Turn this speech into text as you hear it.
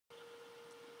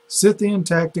Scythian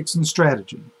Tactics and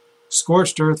Strategy,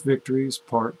 Scorched Earth Victories,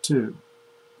 Part 2.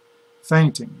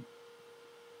 Feinting.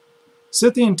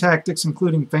 Scythian tactics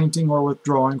including feinting or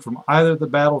withdrawing from either the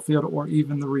battlefield or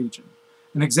even the region.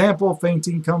 An example of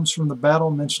feinting comes from the battle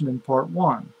mentioned in Part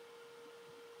 1,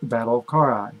 the Battle of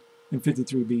Carrhae, in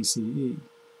 53 BCE.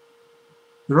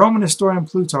 The Roman historian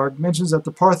Plutarch mentions that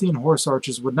the Parthian horse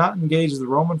archers would not engage the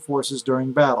Roman forces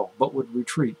during battle, but would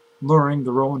retreat, luring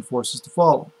the Roman forces to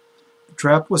follow. The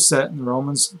trap was set and the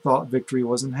Romans thought victory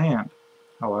was in hand.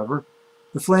 However,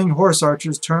 the fleeing horse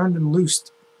archers turned and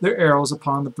loosed their arrows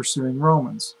upon the pursuing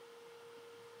Romans.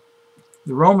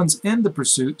 The Romans in the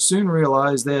pursuit soon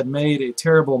realized they had made a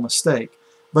terrible mistake,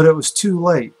 but it was too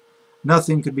late.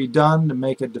 Nothing could be done to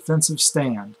make a defensive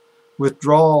stand.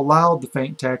 Withdrawal allowed the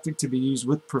feint tactic to be used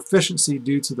with proficiency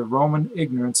due to the Roman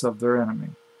ignorance of their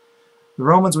enemy. The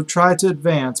Romans would try to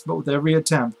advance, but with every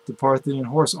attempt, the Parthian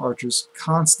horse archers'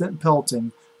 constant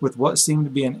pelting with what seemed to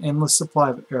be an endless supply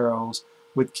of arrows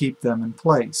would keep them in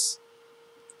place.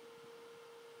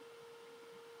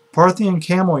 Parthian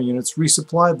camel units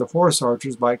resupplied the horse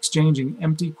archers by exchanging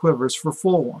empty quivers for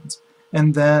full ones,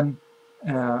 then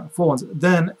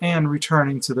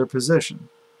returning to their position.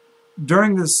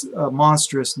 During this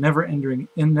monstrous, never-ending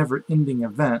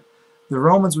event, the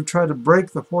Romans would try to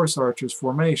break the horse archers'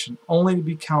 formation, only to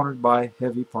be countered by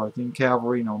heavy Parthian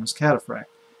cavalry known as cataphract,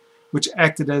 which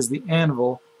acted as the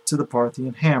anvil to the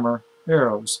Parthian hammer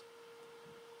arrows.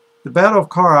 The Battle of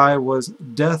Carrhae was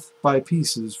death by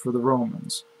pieces for the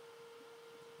Romans.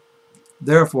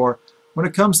 Therefore, when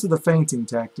it comes to the feinting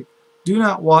tactic, do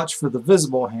not watch for the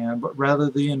visible hand, but rather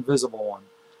the invisible one.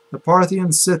 The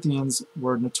Parthian Scythians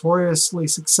were notoriously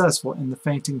successful in the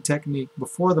feinting technique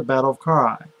before the Battle of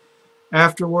Carrhae.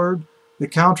 Afterward, the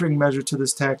countering measure to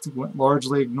this tactic went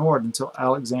largely ignored until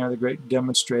Alexander the Great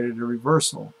demonstrated a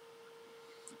reversal.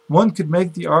 One could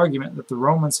make the argument that the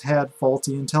Romans had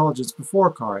faulty intelligence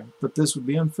before Carrhae, but this would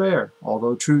be unfair,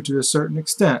 although true to a certain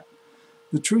extent.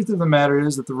 The truth of the matter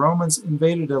is that the Romans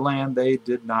invaded a land they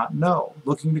did not know,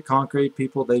 looking to conquer a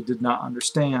people they did not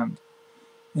understand.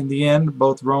 In the end,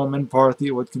 both Rome and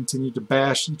Parthia would continue to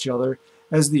bash each other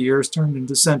as the years turned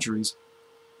into centuries,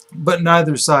 but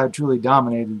neither side truly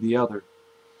dominated the other.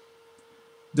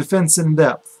 Defense in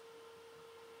depth.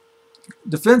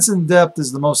 Defense in depth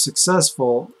is most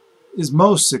successful if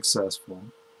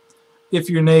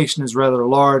your nation is rather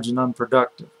large and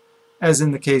unproductive, as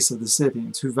in the case of the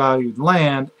Scythians, who valued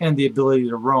land and the ability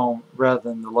to roam rather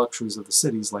than the luxuries of the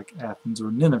cities like Athens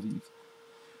or Nineveh.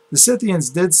 The Scythians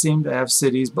did seem to have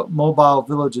cities, but mobile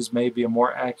villages may be a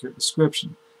more accurate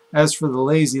description. As for the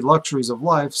lazy luxuries of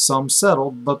life, some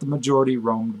settled, but the majority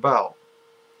roamed about.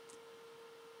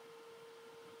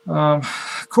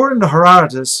 According to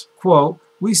Herodotus, quote,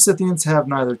 "We Scythians have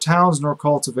neither towns nor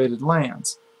cultivated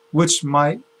lands, which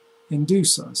might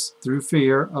induce us, through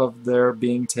fear of their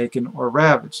being taken or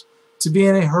ravaged, to be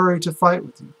in a hurry to fight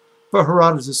with you." But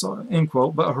Herodotus, end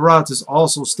quote, but Herodotus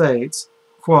also states,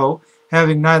 quote,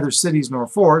 "having neither cities nor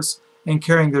forts, and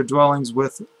carrying their dwellings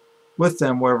with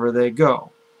them wherever they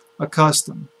go,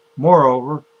 accustomed,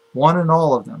 moreover, one and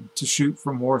all of them, to shoot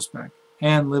from horseback,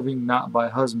 and living not by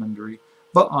husbandry,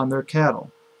 but on their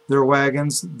cattle, their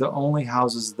wagons the only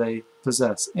houses they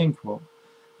possess." End quote.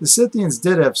 The Scythians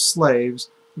did have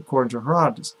slaves, according to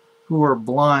Herodotus, who were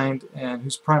blind and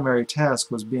whose primary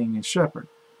task was being a shepherd.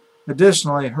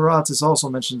 Additionally, Herodotus also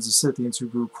mentions the Scythians who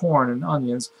grew corn and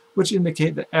onions, which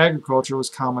indicate that agriculture was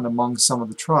common among some of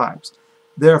the tribes.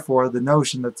 Therefore, the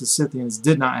notion that the Scythians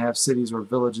did not have cities or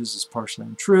villages is partially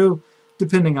untrue,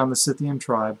 depending on the Scythian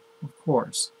tribe, of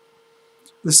course.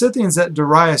 The Scythians that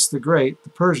Darius the Great, the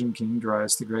Persian king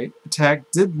Darius the Great,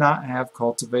 attacked did not have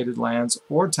cultivated lands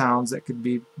or towns that could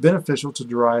be beneficial to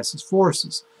Darius's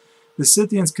forces. The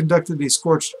Scythians conducted a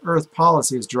scorched earth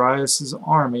policy as Darius's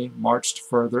army marched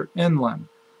further inland,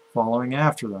 following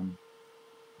after them.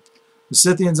 The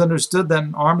Scythians understood that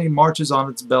an army marches on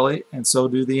its belly, and so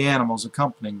do the animals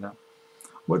accompanying them.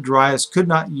 What Darius could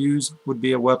not use would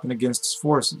be a weapon against his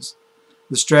forces.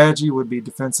 The strategy would be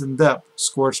defense in depth,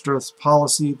 scorched earth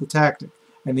policy the tactic,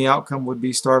 and the outcome would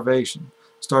be starvation.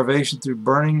 Starvation through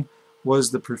burning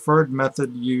was the preferred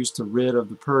method used to rid of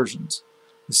the Persians.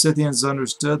 The Scythians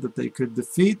understood that they could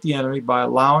defeat the enemy by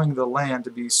allowing the land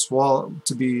to swallow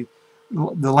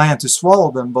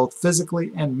them both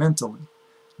physically and mentally.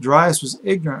 Darius was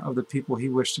ignorant of the people he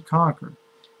wished to conquer.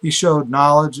 He showed no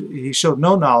knowledge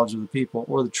of the people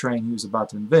or the terrain he was about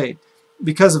to invade.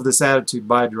 Because of this attitude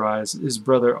by Darius, his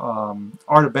brother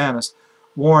Artabanus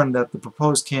warned that the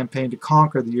proposed campaign to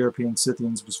conquer the European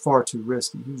Scythians was far too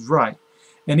risky. He was right.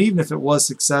 And even if it was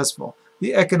successful,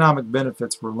 the economic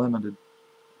benefits were limited.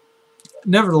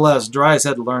 Nevertheless, Darius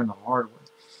had to learn the hard way.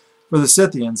 For the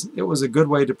Scythians, it was a good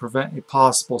way to prevent a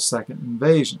possible second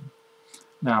invasion.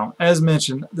 Now, as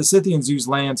mentioned, the Scythians used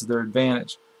land to their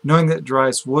advantage, knowing that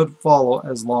Darius would follow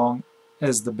as long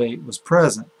as the bait was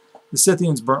present. The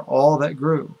Scythians burnt all that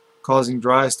grew, causing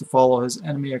Darius to follow his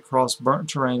enemy across burnt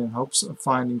terrain in hopes of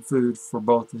finding food for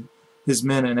both his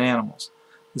men and animals.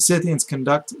 The Scythians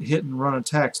conduct hit-and-run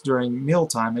attacks during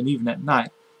mealtime and even at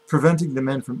night, preventing the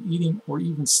men from eating or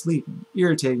even sleeping,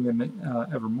 irritating them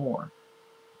ever more.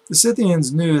 The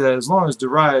Scythians knew that as long as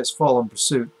Darius followed in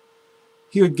pursuit,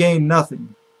 he would gain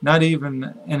nothing, not even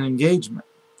an engagement.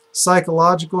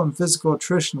 Psychological and physical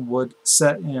attrition would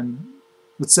set in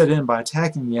by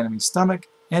attacking the enemy's stomach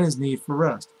and his need for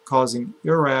rest, causing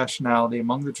irrationality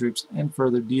among the troops and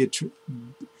further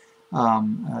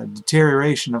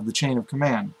deterioration of the chain of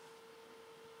command.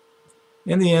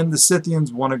 In the end, the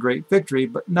Scythians won a great victory,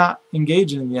 but not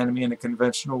engaging the enemy in a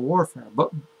conventional warfare,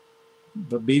 but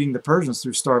beating the Persians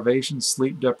through starvation,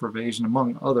 sleep deprivation,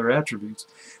 among other attributes,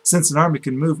 since an army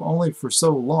can move only for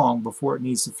so long before it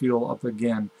needs to fuel up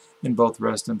again in both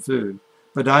rest and food.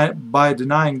 But by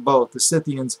denying both, the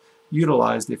Scythians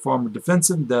utilized a form of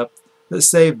defensive depth that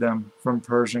saved them from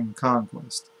Persian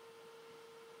conquest.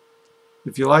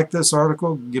 If you like this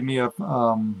article, give me a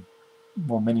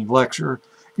mini lecture.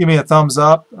 Give me a thumbs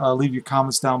up. Leave your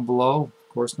comments down below.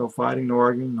 Of course, no fighting, no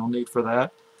arguing, no need for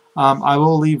that. I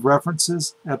will leave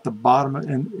references at the bottom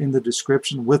in the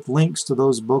description with links to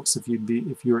those books if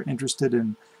you're interested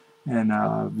in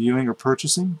viewing or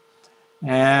purchasing.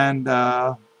 And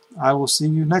I will see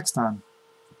you next time.